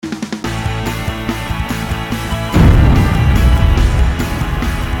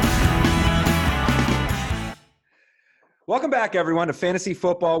Welcome back, everyone, to Fantasy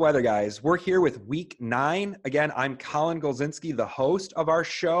Football Weather Guys. We're here with Week 9. Again, I'm Colin Golzinski, the host of our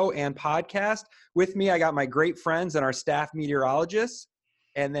show and podcast. With me, I got my great friends and our staff meteorologists,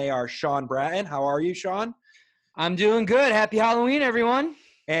 and they are Sean Bratton. How are you, Sean? I'm doing good. Happy Halloween, everyone.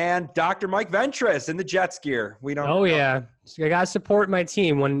 And Dr. Mike Ventress in the Jets gear. Yeah. So I got to support my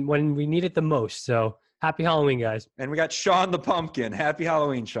team when we need it the most. So happy Halloween, guys. And we got Sean the Pumpkin. Happy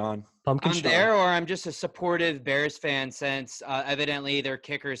Halloween, Sean. I'm there, or I'm just a supportive Bears fan since evidently their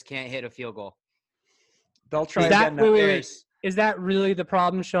kickers can't hit a field goal. They'll try again. Is that really the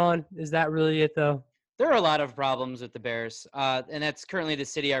problem, Sean? Is that really it, though? There are a lot of problems with the Bears, and that's currently the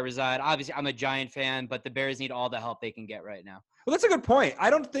city I reside. Obviously, I'm a Giant fan, but the Bears need all the help they can get right now. Well, that's a good point. I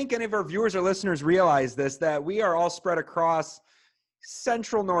don't think any of our viewers or listeners realize this, that we are all spread across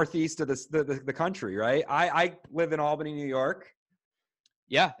central northeast of the country, right? I live in Albany, New York.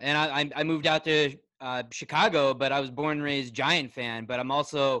 Yeah, and I moved out to Chicago, but I was born and raised Giant fan. But I'm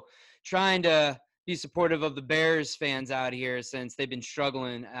also trying to be supportive of the Bears fans out here since they've been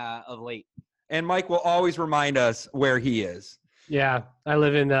struggling of late. And Mike will always remind us where he is. Yeah, I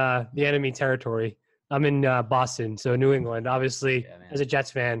live in the enemy territory. I'm in Boston, so New England. Obviously, as a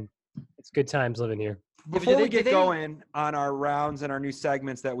Jets fan, it's good times living here. Before we get going on our rounds and our new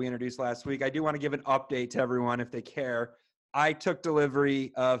segments that we introduced last week, I do want to give an update to everyone if they care. I took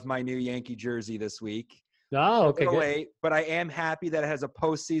delivery of my new Yankee jersey this week. Oh, okay. A little late, but I am happy that it has a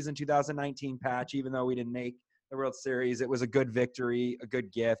postseason 2019 patch, even though we didn't make the World Series. It was a good victory, a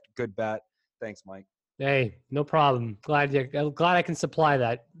good gift, good bet. Thanks, Mike. Hey, no problem. Glad I can supply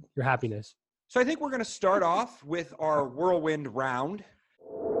that, your happiness. So I think we're going to start off with our whirlwind round.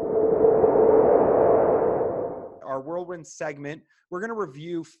 Our whirlwind segment, we're going to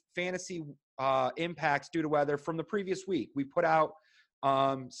review fantasy impacts due to weather from the previous week. We put out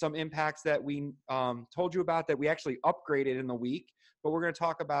some impacts that we told you about that we actually upgraded in the week, but we're going to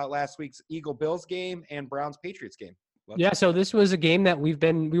talk about last week's Eagle-Bills game and Browns-Patriots game. So this was a game that we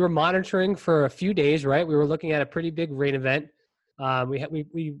were monitoring for a few days, right? We were looking at a pretty big rain event. I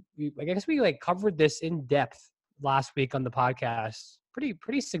guess we covered this in depth last week on the podcast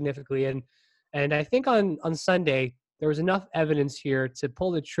pretty significantly. And I think on Sunday, there was enough evidence here to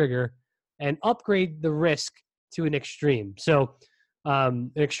pull the trigger and upgrade the risk to an extreme. So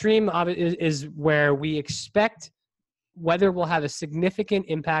an extreme is where we expect weather will have a significant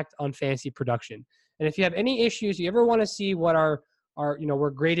impact on fantasy production. And if you have any issues, you ever want to see what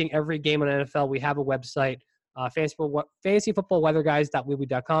we're grading every game on NFL, we have a website,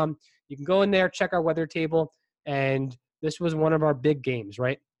 fantasyfootballweatherguys.weebly.com. You can go in there, check our weather table, and this was one of our big games,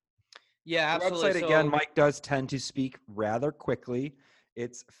 right? Yeah, absolutely. The website, again, Mike does tend to speak rather quickly.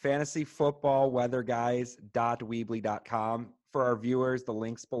 It's fantasyfootballweatherguys.weebly.com. For our viewers, the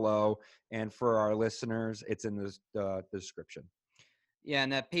link's below, and for our listeners, it's in the description. Yeah,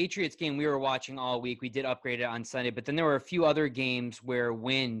 and that Patriots game we were watching all week, we did upgrade it on Sunday, but then there were a few other games where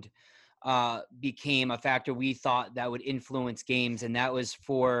wind became a factor we thought that would influence games, and that was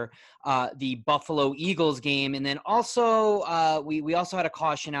for the Buffalo Eagles game. And then also we also had a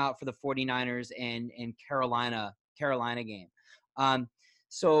caution out for the 49ers and Carolina game.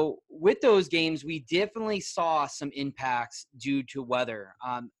 So with those games, we definitely saw some impacts due to weather.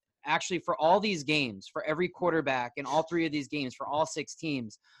 Actually, for all these games, for every quarterback in all three of these games, for all 6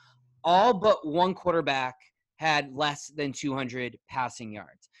 teams, all but one quarterback had less than 200 passing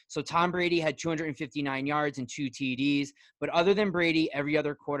yards. So Tom Brady had 259 yards and 2 TDs, but other than Brady, every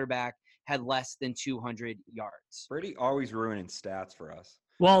other quarterback had less than 200 yards. Brady always ruining stats for us.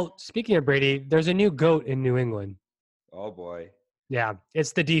 Well, speaking of Brady, there's a new GOAT in New England. Oh, boy. Yeah,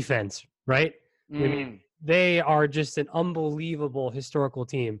 it's the defense, right? I mean, they are just an unbelievable historical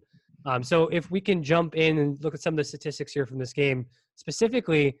team. So if we can jump in and look at some of the statistics here from this game,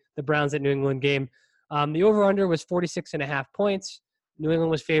 specifically the Browns at New England game, the over-under was 46.5 points. New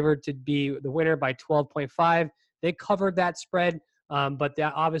England was favored to be the winner by 12.5. They covered that spread, but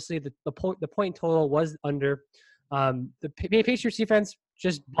obviously the point total was under. The Patriots defense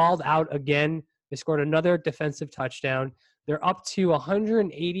just balled out again. They scored another defensive touchdown. They're up to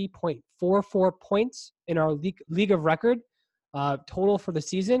 180.44 points in our league of record total for the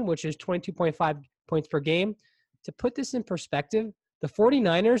season, which is 22.5 points per game. To put this in perspective, the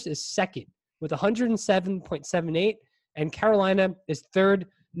 49ers is second with 107.78, and Carolina is third,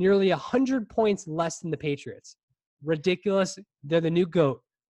 nearly 100 points less than the Patriots. Ridiculous. They're the new GOAT.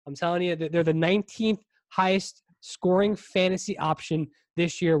 I'm telling you, they're the 19th highest scoring fantasy option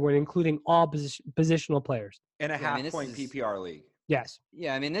this year when including all positional players. In a half-point PPR league. Yes.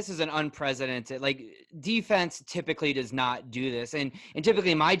 Yeah, I mean, this is an unprecedented – defense typically does not do this. And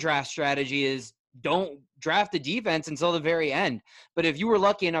typically my draft strategy is don't draft the defense until the very end. But if you were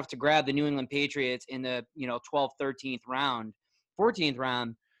lucky enough to grab the New England Patriots in the 12th, 13th round, 14th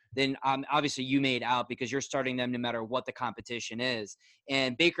round, then obviously you made out because you're starting them no matter what the competition is.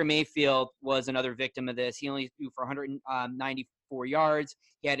 And Baker Mayfield was another victim of this. He only threw for 194 yards.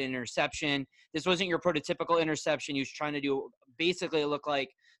 He had an interception. This wasn't your prototypical interception. He was trying to do basically look like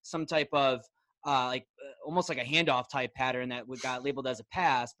some type of almost like a handoff type pattern that got labeled as a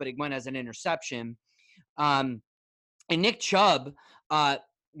pass, but it went as an interception. And Nick Chubb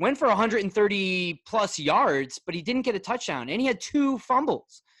went for 130 plus yards, but he didn't get a touchdown, and he had 2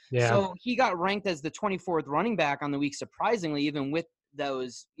 fumbles. Yeah. So he got ranked as the 24th running back on the week, surprisingly, even with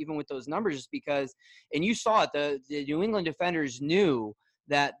those numbers, just because. And you saw it. The New England defenders knew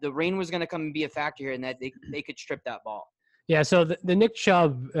that the rain was going to come and be a factor here, and that they could strip that ball. Yeah, so the Nick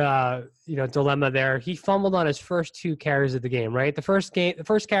Chubb, dilemma there. He fumbled on his first 2 carries of the game, right? The first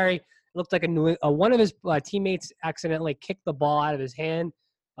carry looked like one of his teammates accidentally kicked the ball out of his hand.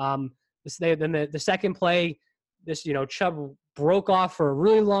 Then the second play, Chubb broke off for a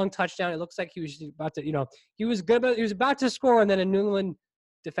really long touchdown. It looks like he was about to, he was about to score, and then a New England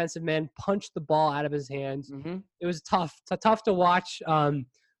defensive man punched the ball out of his hands. Mm-hmm. It was tough to watch.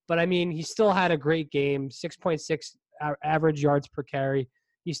 But I mean, he still had a great game, 6.6 average yards per carry.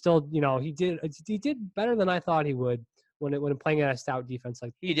 He still, he did better than I thought he would when playing at a stout defense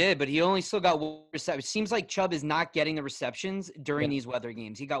like that. He did, but he only still got 1 reception. It seems like Chubb is not getting the receptions during these weather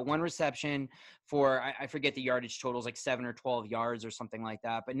games. He got 1 reception for, I forget the yardage totals, like 7 or 12 yards or something like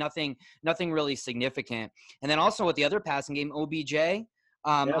that, but nothing really significant. And then also with the other passing game, OBJ,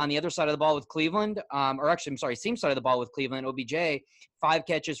 on the other side of the ball with Cleveland, same side of the ball with Cleveland, OBJ, 5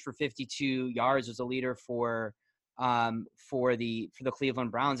 catches for 52 yards, was a leader for the Cleveland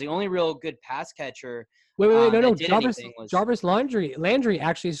Browns. The only real good pass catcher. No. Jarvis Landry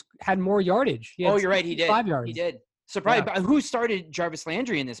actually had more yardage. You're right. He did. 5 yards. He did. Surprised. Yeah. Who started Jarvis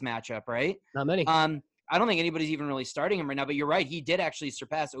Landry in this matchup, right? Not many. I don't think anybody's even really starting him right now, but you're right. He did actually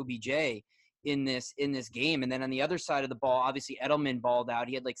surpass OBJ in this game. And then on the other side of the ball, obviously Edelman balled out.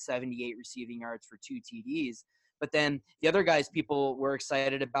 He had like 78 receiving yards for 2 TDs. But then the other guys people were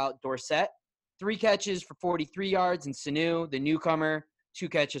excited about, Dorsett, 3 catches for 43 yards, and Sanu, the newcomer, 2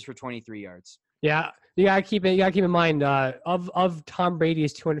 catches for 23 yards. Yeah, you gotta keep in mind. Of Tom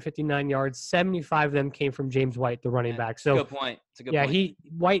Brady's 259 yards, 75 of them came from James White, the running back. So good point. It's a good point.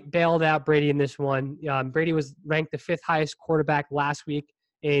 White bailed out Brady in this one. Brady was ranked the 5th highest quarterback last week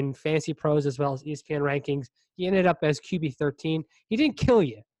in Fantasy Pros as well as ESPN rankings. He ended up as QB 13. He didn't kill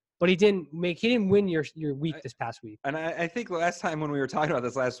you, but he didn't win your week this past week. And I think last time when we were talking about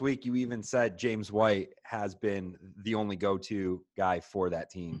this last week, you even said James White has been the only go-to guy for that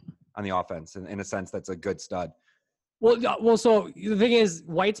team on the offense. And in a sense, that's a good stud. Well, so the thing is,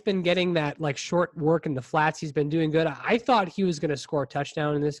 White's been getting that like short work in the flats. He's been doing good. I thought he was going to score a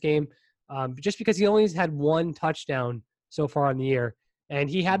touchdown in this game, just because he only had 1 touchdown so far in the year. And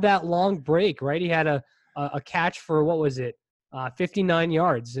he had that long break, right? He had a catch for, 59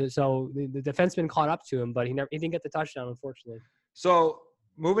 yards. So the defenseman caught up to him, but he didn't get the touchdown, unfortunately. So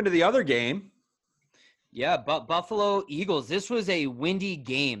moving to the other game. Yeah, but Buffalo Eagles, this was a windy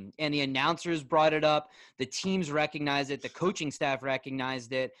game, and the announcers brought it up. The teams recognized it. The coaching staff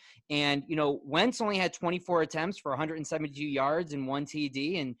recognized it. And, Wentz only had 24 attempts for 172 yards and 1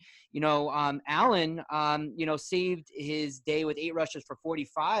 TD. And, Allen, saved his day with 8 rushes for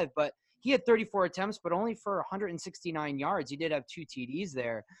 45, but he had 34 attempts, but only for 169 yards. He did have 2 TDs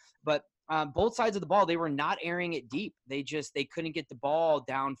there. But both sides of the ball, they were not airing it deep. They couldn't get the ball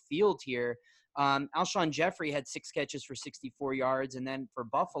downfield here. Alshon Jeffrey had 6 catches for 64 yards. And then for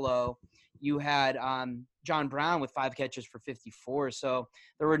Buffalo, you had John Brown with 5 catches for 54. So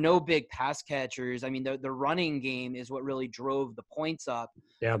there were no big pass catchers. I mean, the running game is what really drove the points up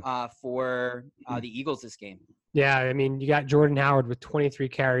for the Eagles this game. Yeah, I mean, you got Jordan Howard with 23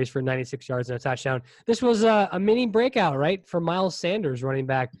 carries for 96 yards and a touchdown. This was a mini breakout, right, for Miles Sanders, running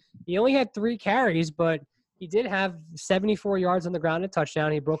back. He only had 3 carries, but he did have 74 yards on the ground and a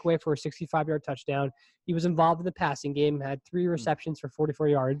touchdown. He broke away for a 65-yard touchdown. He was involved in the passing game, had 3 receptions for 44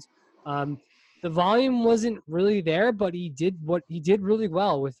 yards. The volume wasn't really there, but he did really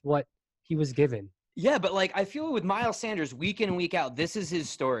well with what he was given. Yeah, but I feel with Miles Sanders, week in and week out, this is his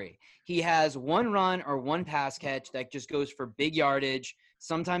story. He has 1 run or 1 pass catch that just goes for big yardage.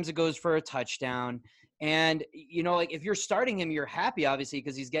 Sometimes it goes for a touchdown. And, if you're starting him, you're happy, obviously,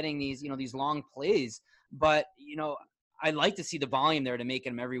 because he's getting these, these long plays. But, I'd like to see the volume there to make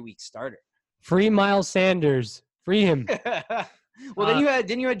him every week starter. Free Miles Sanders. Free him. Well,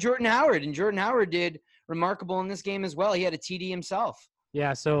 then you had Jordan Howard, and Jordan Howard did remarkable in this game as well. He had a TD himself.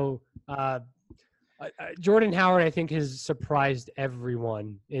 Yeah, so Jordan Howard, I think, has surprised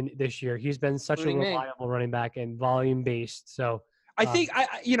everyone in this year. He's been such a Including me. reliable running back and volume based. So I think I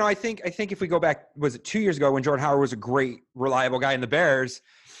think if we go back, was it 2 years ago when Jordan Howard was a great, reliable guy in the Bears,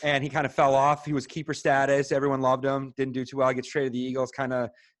 and he kind of fell off. He was keeper status. Everyone loved him. Didn't do too well. He gets traded to the Eagles. Kind of,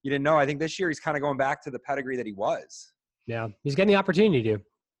 you didn't know. I think this year he's kind of going back to the pedigree that he was. yeah, he's getting the opportunity to.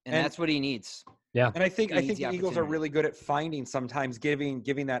 And that's what he needs. Yeah, And I think He needs the the Eagles are opportunity. really good at finding sometimes giving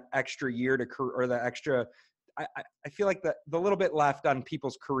that extra year to or the extra. I feel like the little bit left on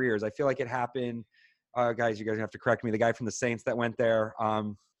people's careers. I feel like it happened. Guys, you guys have to correct me. The guy from the Saints that went there.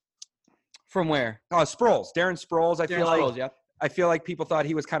 From where? Sproles, Darren Sproles. I feel like people thought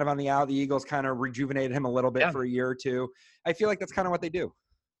he was kind of on the out. The Eagles kind of rejuvenated him a little bit for a year or two. I feel like that's kind of what they do.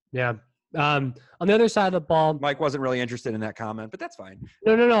 yeah. On the other side of the ball, Mike wasn't really interested in that comment, but that's fine.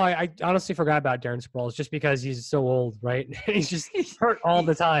 no. I honestly forgot about Darren Sproles just because he's so old, right? He's just hurt all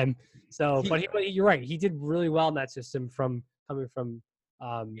the time. So, but you're right. He did really well in that system coming from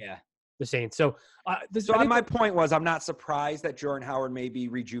the Saints. So, My point was, I'm not surprised that Jordan Howard may be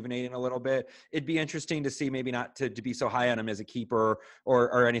rejuvenating a little bit. It'd be interesting to see, maybe not to be so high on him as a keeper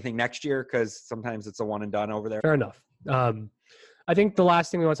or anything next year, because sometimes it's a one and done over there. Fair enough. I think the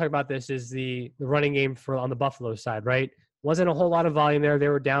last thing we want to talk about this is the running game on the Buffalo side, right? Wasn't a whole lot of volume there. They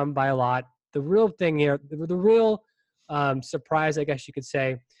were down by a lot. The real thing here, the real surprise, I guess you could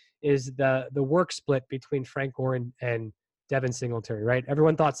say, is the work split between Frank Gore and Devin Singletary, right?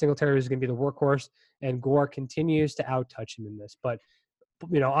 Everyone thought Singletary was going to be the workhorse, and Gore continues to outtouch him in this. But,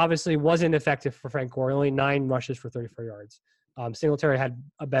 obviously wasn't effective for Frank Gore. Only 9 rushes for 34 yards. Singletary had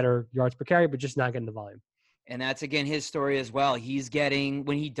a better yards per carry, but just not getting the volume. And that's, again, his story as well. He's getting,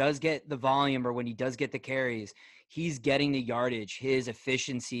 when he does get the volume or when he does get the carries, he's getting the yardage. His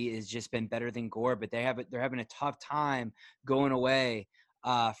efficiency has just been better than Gore, but they're having a tough time going away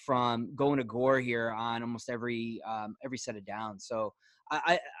from going to Gore here on almost every set of downs. So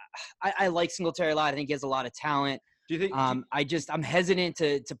I like Singletary a lot. I think he has a lot of talent. Do you think? I'm hesitant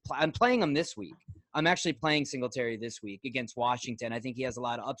to play. I'm playing him this week. I'm actually playing Singletary this week against Washington. I think he has a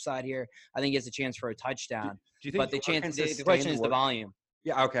lot of upside here. I think he has a chance for a touchdown. Do you think? But the question is the volume.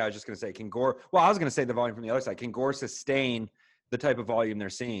 Yeah. Okay. I was just going to say, can Gore? Well, I was going to say the volume from the other side. Can Gore sustain the type of volume they're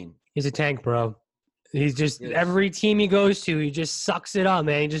seeing? He's a tank, bro. He's just every team he goes to, he just sucks it up,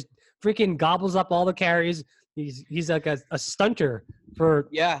 man. He just freaking gobbles up all the carries. He's like a stunter for.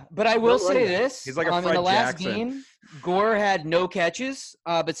 Yeah, but I will say this: he's like a Fred in the last Jackson. game, Gore had no catches,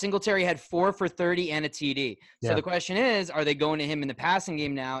 but Singletary had 4 for 30 and a TD. So the question is, are they going to him in the passing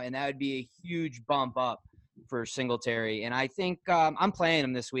game now? And that would be a huge bump up for Singletary. And I think I'm playing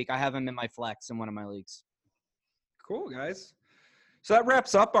him this week. I have him in my flex in one of my leagues. Cool, guys. So that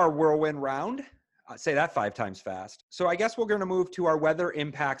wraps up our whirlwind round. Say that 5 times fast. So I guess we're going to move to our weather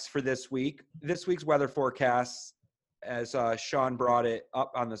impacts for this week. This week's weather forecasts, as Sean brought it up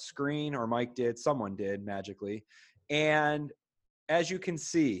on the screen, or Mike did, someone did magically. And as you can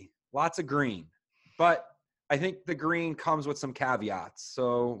see, lots of green. But I think the green comes with some caveats.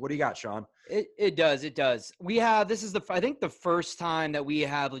 So what do you got, Sean? It does. We have, this is I think the first time that we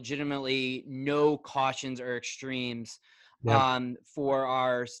have legitimately no cautions or extremes for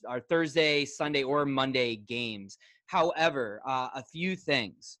our Thursday, Sunday, or Monday games. However, a few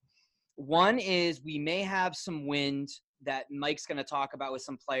things. One is we may have some wind that Mike's going to talk about with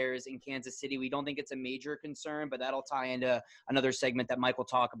some players in Kansas City. We don't think it's a major concern, but that'll tie into another segment that Mike will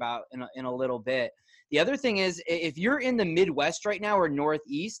talk about in a little bit. The other thing is, if you're in the Midwest right now or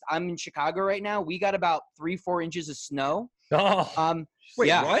Northeast, I'm in Chicago right now. We got about 3-4 inches of snow. Oh, Wait,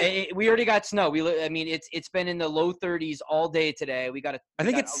 yeah, what? We already got snow. It's been in the low 30s all day today. I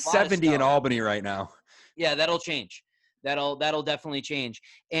think it's 70 in Albany right now. Yeah, that'll change. That'll definitely change.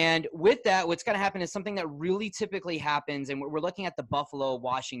 And with that, what's going to happen is something that really typically happens, and we're looking at the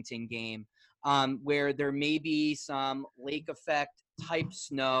Buffalo-Washington game, where there may be some lake effect type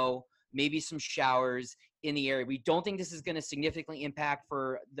snow, maybe some showers in the area. We don't think this is going to significantly impact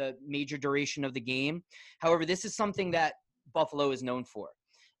for the major duration of the game. However, this is something that Buffalo is known for.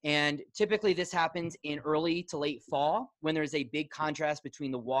 And typically this happens in early to late fall when there's a big contrast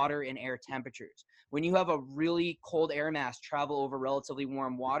between the water and air temperatures. When you have a really cold air mass travel over relatively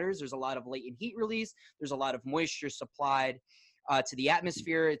warm waters, there's a lot of latent heat release. There's a lot of moisture supplied to the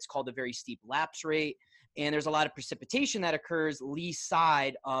atmosphere. It's called a very steep lapse rate. And there's a lot of precipitation that occurs lee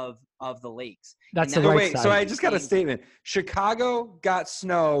side of the lakes. That's the right side. So I just got a statement. Chicago got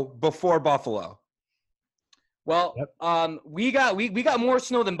snow before Buffalo. Well, we got more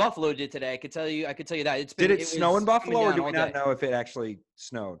snow than Buffalo did today. I could tell you that. Did it snow in Buffalo, or do we not day. know if it actually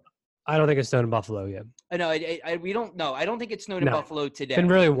snowed? I don't think it's snowed in Buffalo yet. No, we don't know. I don't think it snowed in Buffalo today. It's been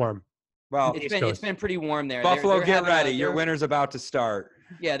really warm. Well, East It's Coast. been pretty warm there. Buffalo, They're get having ready. Your winter's about to start.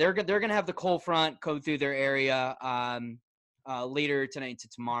 Yeah, they're gonna have the cold front go through their area later tonight to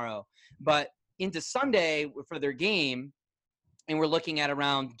tomorrow. But into Sunday for their game, and we're looking at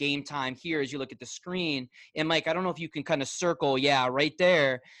around game time here as you look at the screen. And Mike, I don't know if you can kind of circle, yeah, right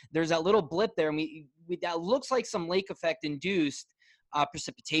there. There's that little blip there, and we that looks like some lake effect induced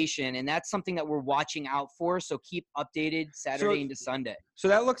precipitation, and that's something that we're watching out for. So keep updated Saturday into Sunday. So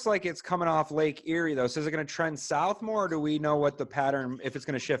that looks like it's coming off Lake Erie, though. So is it going to trend south more, or do we know what the pattern, if it's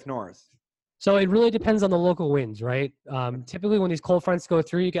going to shift north? So it really depends on the local winds, right? Typically, when these cold fronts go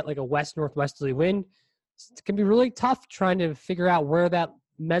through, you get like a west-northwesterly wind. It can be really tough trying to figure out where that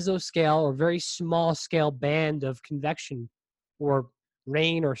mesoscale or very small scale band of convection or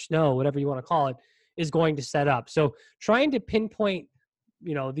rain or snow, whatever you want to call it, is going to set up. So trying to pinpoint,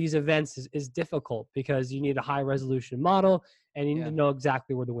 these events is difficult because you need a high resolution model and you need to know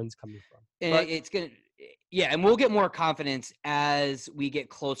exactly where the wind's coming from. And and we'll get more confidence as we get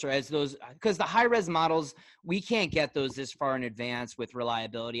closer, as those, because the high res models, we can't get those this far in advance with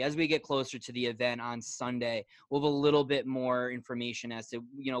reliability. As we get closer to the event on Sunday, we'll have a little bit more information as to,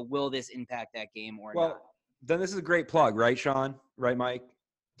 will this impact that game or not. Well, then this is a great plug, right, Sean? Right, Mike?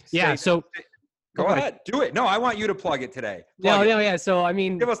 Yeah. So go ahead. Do it. No, I want you to plug it today. Yeah. So, I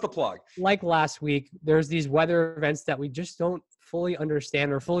mean, give us the plug. Like last week, there's these weather events that we just don't fully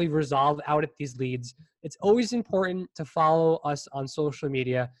understand or fully resolve out at these leads. It's always important to follow us on social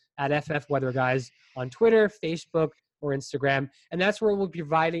media at FF Weather Guys on Twitter, Facebook, or Instagram. And that's where we'll be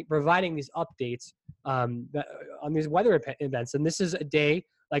providing these updates on these weather events. And this is a day,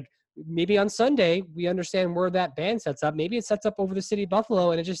 like maybe on Sunday, we understand where that band sets up. Maybe it sets up over the city of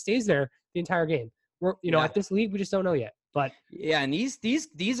Buffalo and it just stays there the entire game. We're, at this league, we just don't know yet. But yeah, and these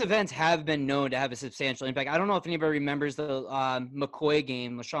events have been known to have a substantial impact. I don't know if anybody remembers the McCoy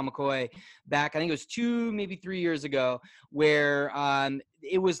game, LaShawn McCoy, back, I think it was 2, maybe 3 years ago, where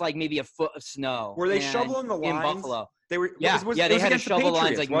it was like maybe a foot of snow. Were they shoveling the lines? In Buffalo. They were. Yeah, they had to shovel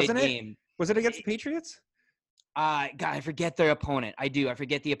lines like wasn't mid-game. Was it against the Patriots? God, I forget their opponent. I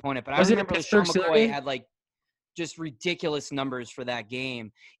forget the opponent, but Was I remember LaShawn Steelers? McCoy had like just ridiculous numbers for that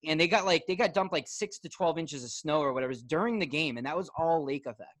game, and they got dumped like 6 to 12 inches of snow or whatever during the game, and that was all lake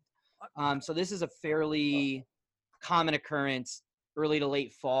effect. So this is a fairly common occurrence, early to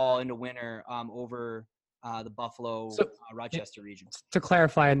late fall into winter, over the Buffalo, Rochester region. To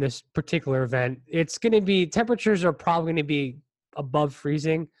clarify, in this particular event, it's going to be temperatures are probably going to be above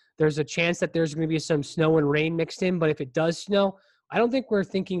freezing. There's a chance that there's going to be some snow and rain mixed in, but if it does snow, I don't think we're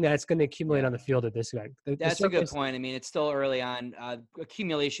thinking that it's going to accumulate on the field at this event. That's a good point. I mean, it's still early on.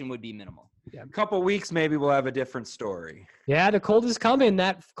 Accumulation would be minimal. Yeah. A couple weeks, maybe we'll have a different story. Yeah, the cold is coming.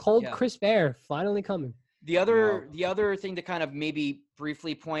 That cold, crisp air finally coming. The other thing to kind of maybe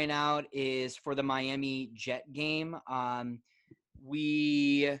briefly point out is for the Miami Jet game,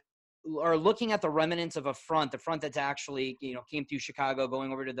 we are looking at the remnants of the front that's actually, came through Chicago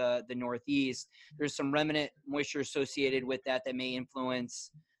going over to the Northeast. There's some remnant moisture associated with that may influence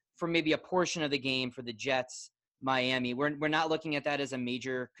for maybe a portion of the game for the Jets, Miami. We're not looking at that as a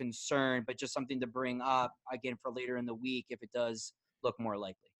major concern, but just something to bring up again for later in the week if it does look more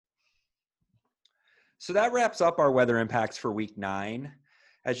likely. So that wraps up our weather impacts for week 9.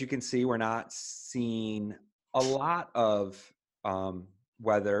 As you can see, we're not seeing a lot of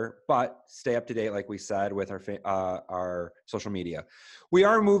weather, but stay up to date, like we said, with our social media. We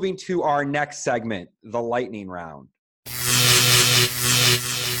are moving to our next segment, the lightning round.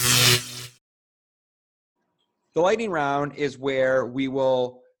 The lightning round is where we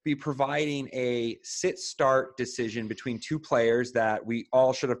will be providing a sit-start decision between 2 players that we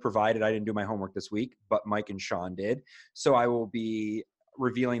all should have provided. I didn't do my homework this week, but Mike and Sean did. So I will be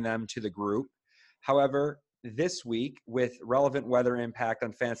revealing them to the group. However, this week, with relevant weather impact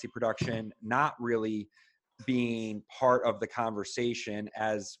on fantasy production not really being part of the conversation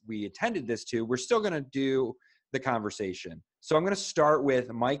as we intended this to, we're still going to do the conversation. So I'm going to start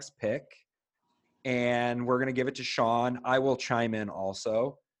with Mike's pick, and we're going to give it to Sean. I will chime in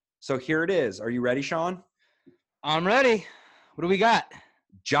also. So here it is. Are you ready, Sean? I'm ready. What do we got?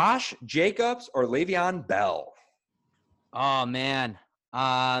 Josh Jacobs or Le'Veon Bell? Oh, man.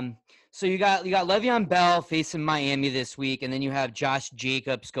 So you got Le'Veon Bell facing Miami this week, and then you have Josh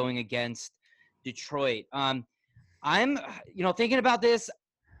Jacobs going against Detroit. I'm thinking about this.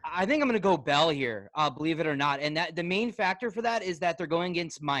 I think I'm going to go Bell here, believe it or not. And that the main factor for that is that they're going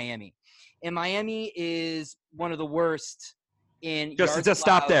against Miami, and Miami is one of the worst in just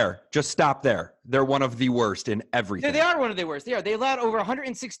stop there. Just stop there. They're one of the worst in everything. They are one of the worst. They allowed over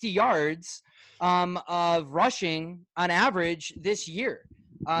 160 yards of rushing on average this year.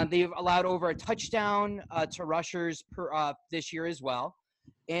 They've allowed over a touchdown to rushers per this year as well.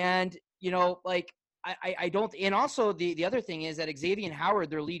 And, I don't, and also the other thing is that Xavier Howard,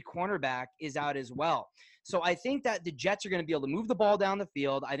 their lead cornerback, is out as well. So I think that the Jets are going to be able to move the ball down the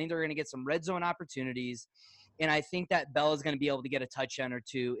field. I think they're going to get some red zone opportunities. And I think that Bell is going to be able to get a touchdown or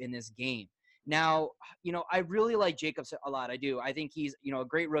two in this game. Now, I really like Jacobs a lot. I do. I think he's, a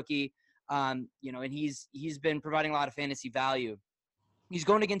great rookie, and he's been providing a lot of fantasy value. He's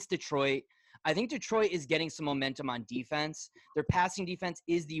going against Detroit. I think Detroit is getting some momentum on defense. Their passing defense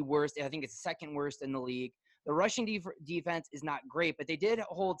is the worst. I think it's the second worst in the league. The rushing defense is not great, but they did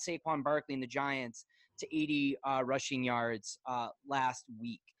hold Saquon Barkley and the Giants to 80 rushing yards last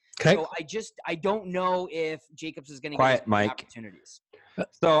week. Okay. So I don't know if Jacobs is going to Quiet, get Mike. opportunities.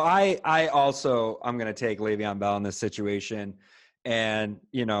 So I'm going to take Le'Veon Bell in this situation. And,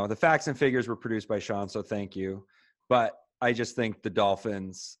 the facts and figures were produced by Sean, so thank you. But I just think the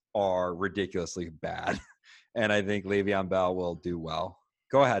Dolphins are ridiculously bad. And I think Le'Veon Bell will do well.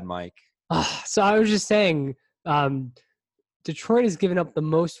 Go ahead, Mike. So I was just saying, Detroit has given up the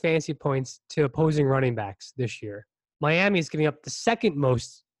most fantasy points to opposing running backs this year. Miami is giving up the second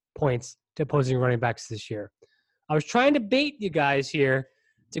most points to opposing running backs this year. I was trying to bait you guys here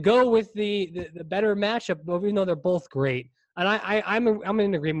to go with the better matchup, even though they're both great. And I'm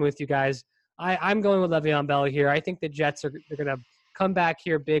in agreement with you guys. I'm going with Le'Veon Bell here. I think the Jets they're going to come back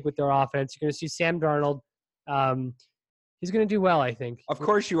here big with their offense. You're going to see Sam Darnold. He's going to do well, I think. Of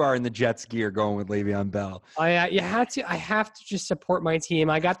course you are in the Jets gear going with Le'Veon Bell. I have to just support my team.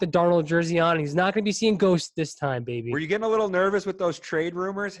 I got the Darnold jersey on. He's not going to be seeing ghosts this time, baby. Were you getting a little nervous with those trade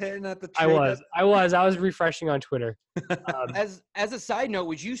rumors hitting at the trade? I was refreshing on Twitter. As a side note,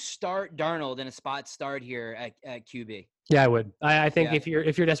 would you start Darnold in a spot start here at QB? Yeah, I would. I think if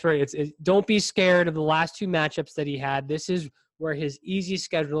you're desperate, don't be scared of the last two matchups that he had. This is where his easy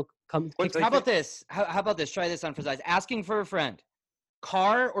schedule comes. How about this? How about this? Try this on for size. Asking for a friend.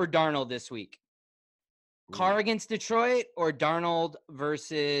 Carr or Darnold this week? Carr against Detroit or Darnold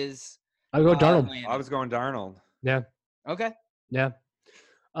versus I'll go Darnold. Atlanta? I was going Darnold. Yeah. Okay. Yeah.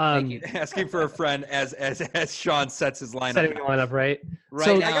 Thank you. Asking for a friend as Sean sets his lineup. Setting the lineup, right? Right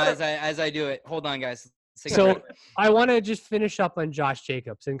So- now, as I do it. Hold on, guys. So I want to just finish up on Josh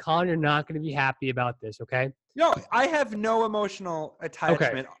Jacobs. And Colin, you're not going to be happy about this, okay? No, I have no emotional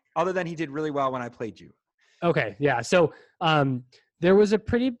attachment other than he did really well when I played you. Okay, yeah. So there was a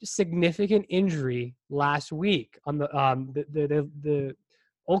pretty significant injury last week on the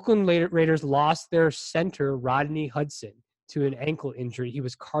Oakland Raiders lost their center Rodney Hudson to an ankle injury. He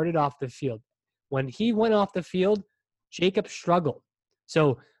was carted off the field. When he went off the field, Jacob struggled.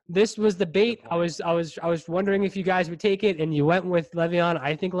 So this was the bait. I was wondering if you guys would take it, and you went with Le'Veon.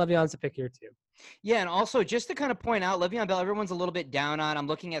 I think Le'Veon's a pick here too. Yeah, and also just to kind of point out, Le'Veon Bell, everyone's a little bit down on. I'm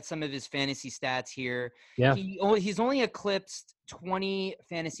looking at some of his fantasy stats here. Yeah. He's only eclipsed 20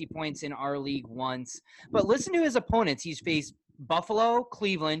 fantasy points in our league once. But listen to his opponents. He's faced Buffalo,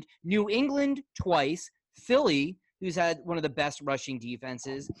 Cleveland, New England twice, Philly, who's had one of the best rushing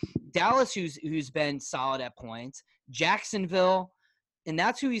defenses, Dallas, who's been solid at points, Jacksonville, and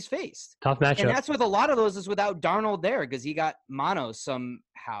that's who he's faced. Tough matchup. And that's with a lot of those is without Darnold there because he got mono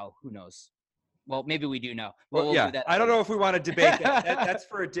somehow. Who knows? Well, maybe we do know. Well, we'll yeah, do that. I don't know if we want to debate that. That's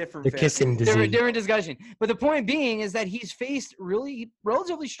for a different. The kissing disease. Different discussion. But the point being is that he's faced really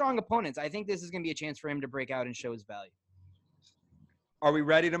relatively strong opponents. I think this is going to be a chance for him to break out and show his value. Are we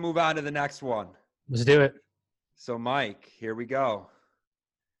ready to move on to the next one? Let's do it. So, Mike, here we go.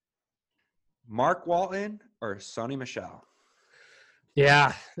 Mark Walton or Sonny Michel?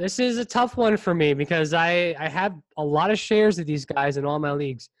 Yeah, this is a tough one for me because I have a lot of shares of these guys in all my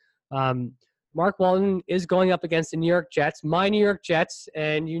leagues. Mark Walton is going up against the New York Jets, my New York Jets,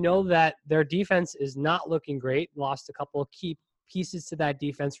 and you know that their defense is not looking great. Lost a couple of key pieces to that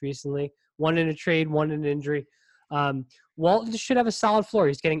defense recently, one in a trade, one in an injury. Walton should have a solid floor.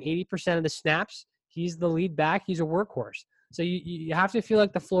 He's getting 80% of the snaps. He's the lead back. He's a workhorse. So you have to feel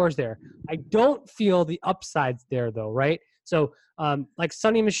like the floor is there. I don't feel the upsides there, though, right? So like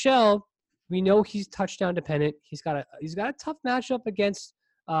Sonny Michel, we know he's touchdown dependent. He's got a tough matchup against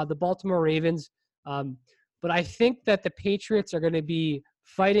the Baltimore Ravens. But I think that the Patriots are going to be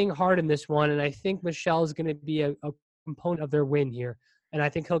fighting hard in this one, and I think Michel is going to be a component of their win here. And I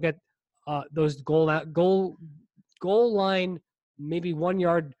think he'll get those goal line, maybe 1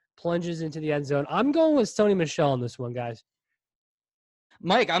 yard plunges into the end zone. I'm going with Sonny Michel on this one, guys.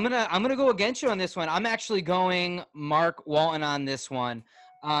 Mike, I'm gonna go against you on this one. I'm actually going Mark Walton on this one.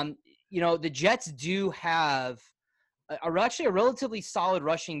 The Jets do have actually a relatively solid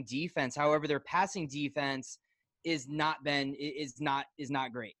rushing defense. However, their passing defense is not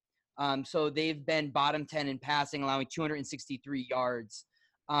great. So they've been bottom 10 in passing, allowing 263 yards,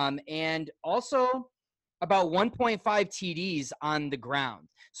 and also about 1.5 TDs on the ground.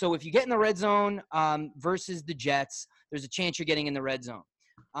 So if you get in the red zone versus the Jets, there's a chance you're getting in the red zone.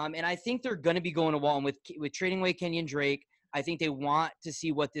 And I think they're going to be going to Walton with trading away Kenyon Drake. I think they want to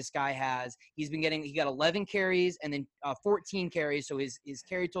see what this guy has. He got 11 carries and then 14 carries, so his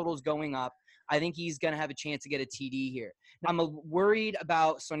carry total is going up. I think he's going to have a chance to get a TD here. Now, I'm worried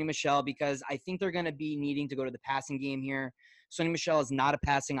about Sony Michel because I think they're going to be needing to go to the passing game here. Sony Michel is not a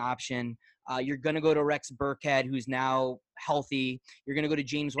passing option. You're going to go to Rex Burkhead, who's now healthy. You're going to go to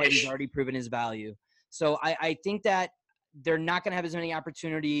James White, who's already proven his value. So I think that they're not going to have as many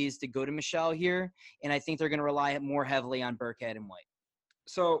opportunities to go to Michel here, and I think they're going to rely more heavily on Burkhead and White.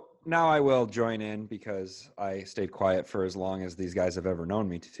 So now I will join in because I stayed quiet for as long as these guys have ever known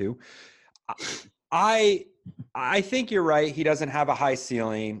me to. I think you're right. He doesn't have a high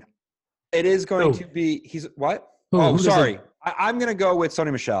ceiling. It is going to be – he's – what? Who sorry. I'm going to go with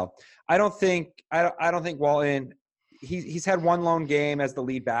Sony Michel. I don't think Walton – he's had one lone game as the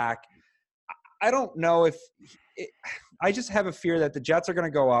lead back. I don't know if I just have a fear that the Jets are going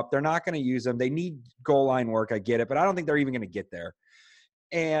to go up. They're not going to use him. They need goal line work. I get it, but I don't think they're even going to get there.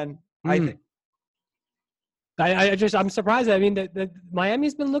 And I think I'm surprised. I mean, the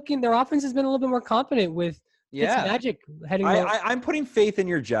Miami's been looking. Their offense has been a little bit more confident with Fitzmagic heading. I'm putting faith in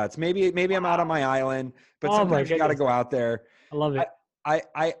your Jets. Maybe I'm out on my island, but sometimes you got to go out there. I love it.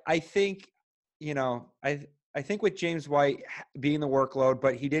 I think I think with James White being the workload,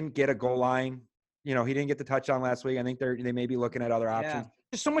 but he didn't get a goal line. He didn't get the touchdown last week. I think they may be looking at other options.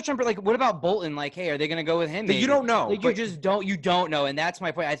 There's so much what about Bolton? Hey, are they going to go with him? Maybe? You don't know. You don't know, and that's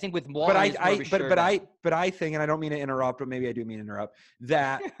my point. I think with Walton, but I think, and I don't mean to interrupt, but maybe I do mean to interrupt,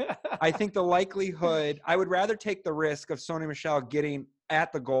 that I think the likelihood, I would rather take the risk of Sony Michel getting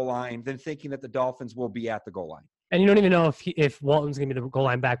at the goal line than thinking that the Dolphins will be at the goal line. And you don't even know if Walton's going to be the goal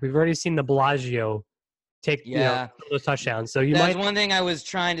line back. We've already seen the Bellagio take those touchdowns. So that's one thing I was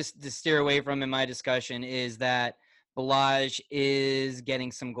trying to steer away from in my discussion is that Bellage is getting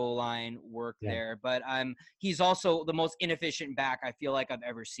some goal line work there, but he's also the most inefficient back I feel like I've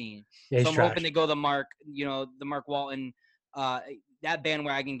ever seen. So I'm hoping they go the Mark Walton, that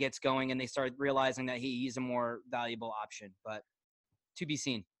bandwagon gets going and they start realizing that he's a more valuable option, but to be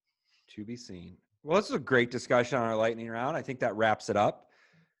seen. To be seen. Well, this is a great discussion on our lightning round. I think that wraps it up.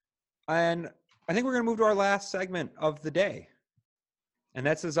 And I think we're going to move to our last segment of the day. And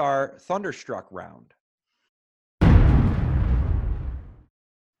this is our Thunderstruck round.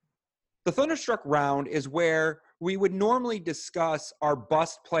 The Thunderstruck round is where we would normally discuss our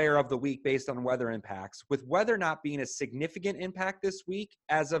bust player of the week based on weather impacts, with weather not being a significant impact this week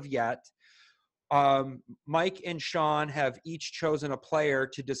as of yet. Mike and Sean have each chosen a player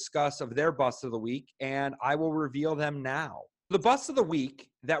to discuss of their bust of the week, and I will reveal them now. The bust of the week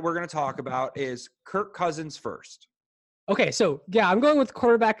that we're going to talk about is Kirk Cousins first. Okay, so I'm going with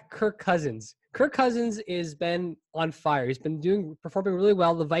quarterback Kirk Cousins. Kirk Cousins has been on fire. He's been performing really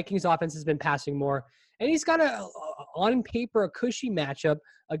well. The Vikings offense has been passing more, and he's got on paper a cushy matchup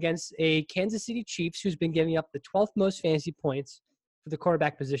against a Kansas City Chiefs who's been giving up the 12th most fantasy points for the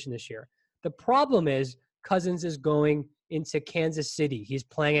quarterback position this year. The problem is Cousins is going into Kansas City. He's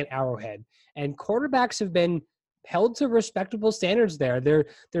playing at Arrowhead, and quarterbacks have been held to respectable standards there.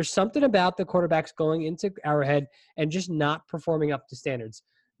 There's something about the quarterbacks going into Arrowhead and just not performing up to standards.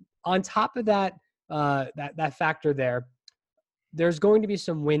 On top of that, that factor there's going to be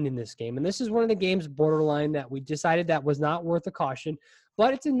some wind in this game. And this is one of the games borderline that we decided that was not worth a caution,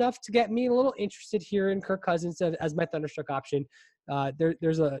 but it's enough to get me a little interested here in Kirk Cousins as my Thunderstruck option.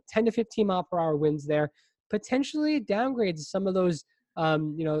 There's a 10 to 15 mile per hour winds there, potentially downgrades some of those,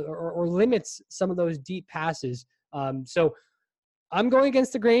 or limits some of those deep passes. So I'm going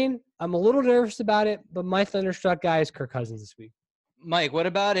against the grain. I'm a little nervous about it, but my Thunderstruck guy is Kirk Cousins this week. Mike, what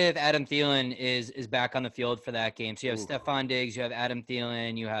about if Adam Thielen is back on the field for that game? So you have Stephon Diggs, you have Adam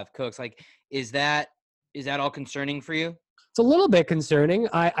Thielen, you have Cooks. Is that all concerning for you? It's a little bit concerning.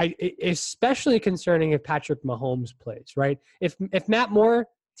 I especially concerning if Patrick Mahomes plays, right? If Matt Moore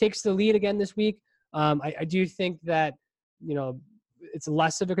takes the lead again this week, I do think that, it's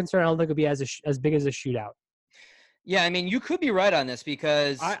less of a concern. I don't think it'll be as big as a shootout. Yeah, I mean, you could be right on this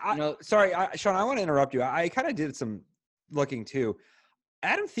because sorry, Sean, I want to interrupt you. I kind of did some looking too.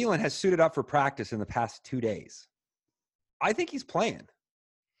 Adam Thielen has suited up for practice in the past 2 days. I think he's playing.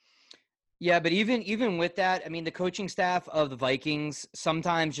 Yeah, but even with that, I mean, the coaching staff of the Vikings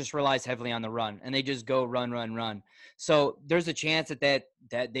sometimes just relies heavily on the run, and they just go run. So there's a chance that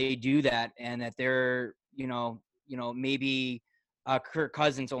they do that, and that they're maybe Kirk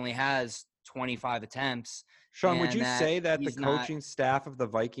Cousins only has 25 attempts. Sean, would and you say that the he's not- coaching staff of the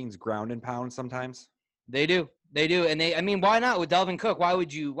Vikings ground and pound sometimes? They do. And why not with Dalvin Cook? Why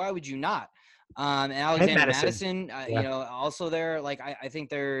would you not? And Alexander Madison. Madison, also there. Like, I think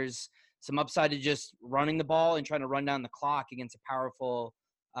there's some upside to just running the ball and trying to run down the clock against a powerful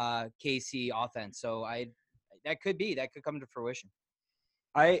KC offense. So that could come to fruition.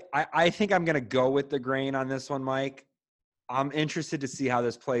 I think I'm going to go with the grain on this one, Mike. I'm interested to see how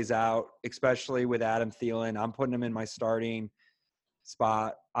this plays out, especially with Adam Thielen. I'm putting him in my starting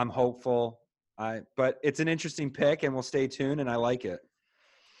spot. I'm hopeful. But it's an interesting pick, and we'll stay tuned, and I like it.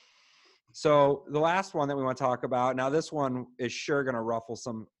 So the last one that we want to talk about, now this one is sure going to ruffle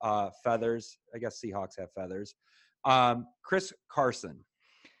some feathers. I guess Seahawks have feathers. Chris Carson.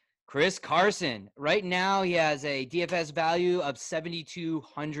 Chris Carson. Right now, he has a DFS value of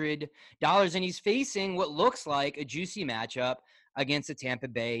 $7,200, and he's facing what looks like a juicy matchup against the Tampa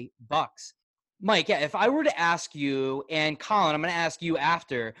Bay Bucks. Mike, if I were to ask you, and Colin, I'm going to ask you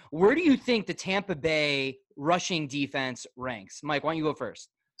after, where do you think the Tampa Bay rushing defense ranks? Mike, why don't you go first?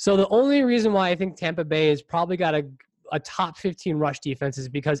 So the only reason why I think Tampa Bay has probably got a top 15 rush defense is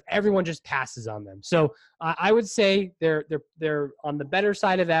because everyone just passes on them. So I would say they're on the better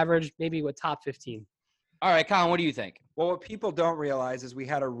side of average, maybe with top 15. All right, Colin, what do you think? Well, what people don't realize is we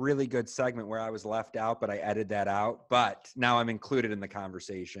had a really good segment where I was left out, but I edited that out. But now I'm included in the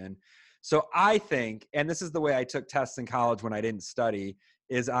conversation. So I think, and this is the way I took tests in college when I didn't study,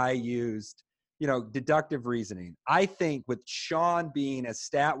 is I used, deductive reasoning. I think with Sean being as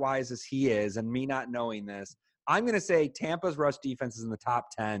stat-wise as he is and me not knowing this, I'm going to say Tampa's rush defense is in the top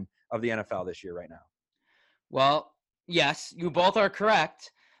 10 of the NFL this year right now. Well, yes, you both are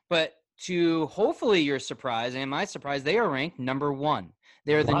correct. But to hopefully your surprise and my surprise, they are ranked number 1.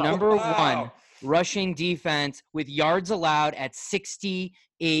 They're the number 1 rushing defense with yards allowed at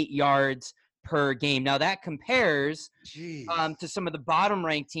 68 yards per game. Now that compares to some of the bottom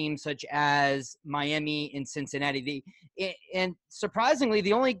ranked teams such as Miami and Cincinnati. And surprisingly,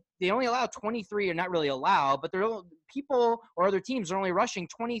 they only allow 23, or not really allow, but people or other teams are only rushing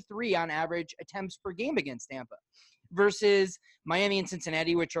 23 on average attempts per game against Tampa, versus Miami and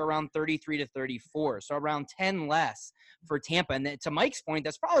Cincinnati, which are around 33 to 34. So around 10 less for Tampa. And to Mike's point,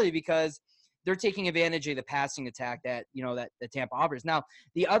 that's probably because they're taking advantage of the passing attack that Tampa offers. Now,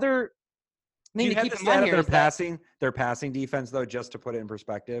 the other thing to keep in mind here is their passing defense, though, just to put it in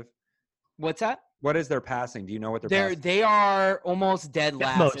perspective. What's that? What is their passing? Do you know what they're passing? They are almost dead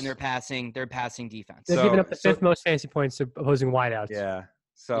last in their passing defense. They're giving up the 5th most fantasy points to opposing wideouts. Yeah.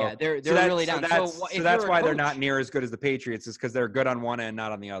 So they're really down. So that's why they're not near as good as the Patriots, is because they're good on one end,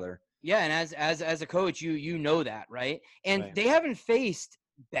 not on the other. Yeah, and as a coach, you know that, right? And they haven't faced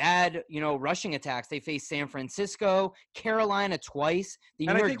bad, rushing attacks. They faced San Francisco, Carolina twice.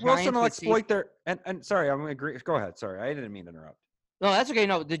 I think Wilson will exploit their. And sorry, I'm going to agree. Go ahead. Sorry, I didn't mean to interrupt. No, that's okay.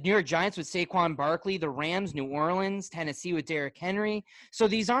 No, the New York Giants with Saquon Barkley, the Rams, New Orleans, Tennessee with Derrick Henry. So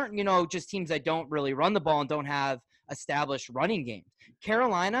these aren't, just teams that don't really run the ball and don't have established running games.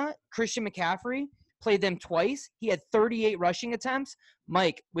 Carolina, Christian McCaffrey played them twice. He had 38 rushing attempts.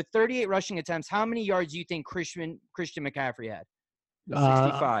 Mike, with 38 rushing attempts, how many yards do you think Christian McCaffrey had?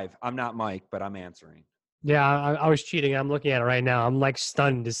 65. I'm not Mike, but I'm answering. Yeah, I was cheating. I'm looking at it right now. I'm like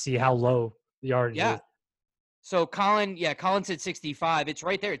stunned to see how low the yardage is. So Colin said 65. It's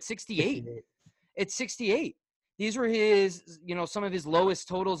right there. It's 68. It's 68. These were his, some of his lowest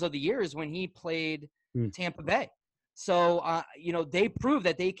totals of the years when he played Tampa Bay. So, they prove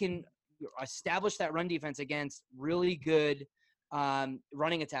that they can establish that run defense against really good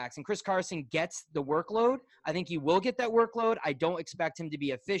running attacks. And Chris Carson gets the workload. I think he will get that workload. I don't expect him to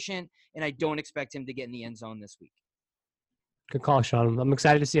be efficient, and I don't expect him to get in the end zone this week. Good call, Sean. I'm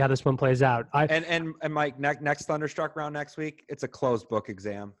excited to see how this one plays out. And Mike, next Thunderstruck round next week, it's a closed book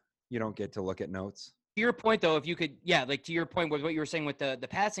exam. You don't get to look at notes. To your point, though, if you could, to your point with what you were saying with the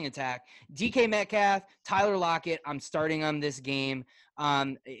passing attack, DK Metcalf, Tyler Lockett, I'm starting them this game.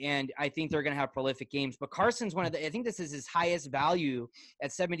 And I think they're going to have prolific games. But Carson's I think this is his highest value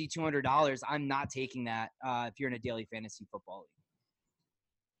at $7,200. I'm not taking that if you're in a daily fantasy football league.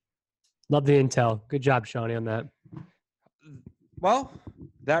 Love the intel. Good job, Shawnee, on that. Well,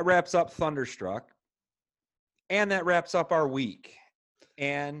 that wraps up Thunderstruck. And that wraps up our week.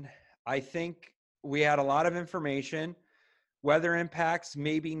 And I think we had a lot of information. Weather impacts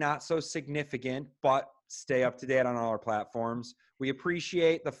maybe not so significant, but stay up to date on all our platforms. We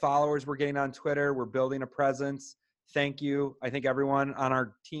appreciate the followers we're getting on Twitter. We're building a presence. Thank you. I think everyone on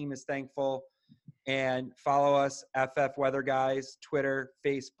our team is thankful. And follow us, FF Weather Guys, Twitter,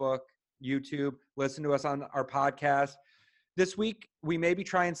 Facebook, YouTube. Listen to us on our podcast. This week, we may be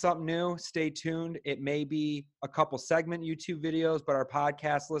trying something new. Stay tuned. It may be a couple segment YouTube videos, but our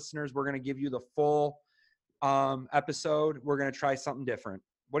podcast listeners, we're going to give you the full episode. We're going to try something different.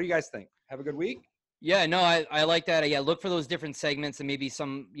 What do you guys think? Have a good week. Yeah, no, I like that. Yeah, look for those different segments, and maybe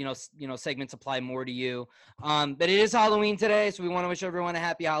some, segments apply more to you. But it is Halloween today, so we want to wish everyone a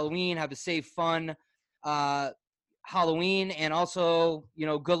happy Halloween. Have a safe, fun Halloween, and also,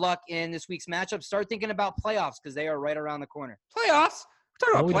 good luck in this week's matchup. Start thinking about playoffs because they are right around the corner. Playoffs?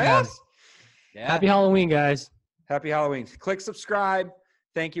 We're talking about playoffs? Yeah. Happy Halloween, guys. Happy Halloween. Click subscribe.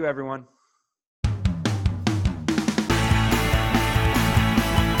 Thank you, everyone.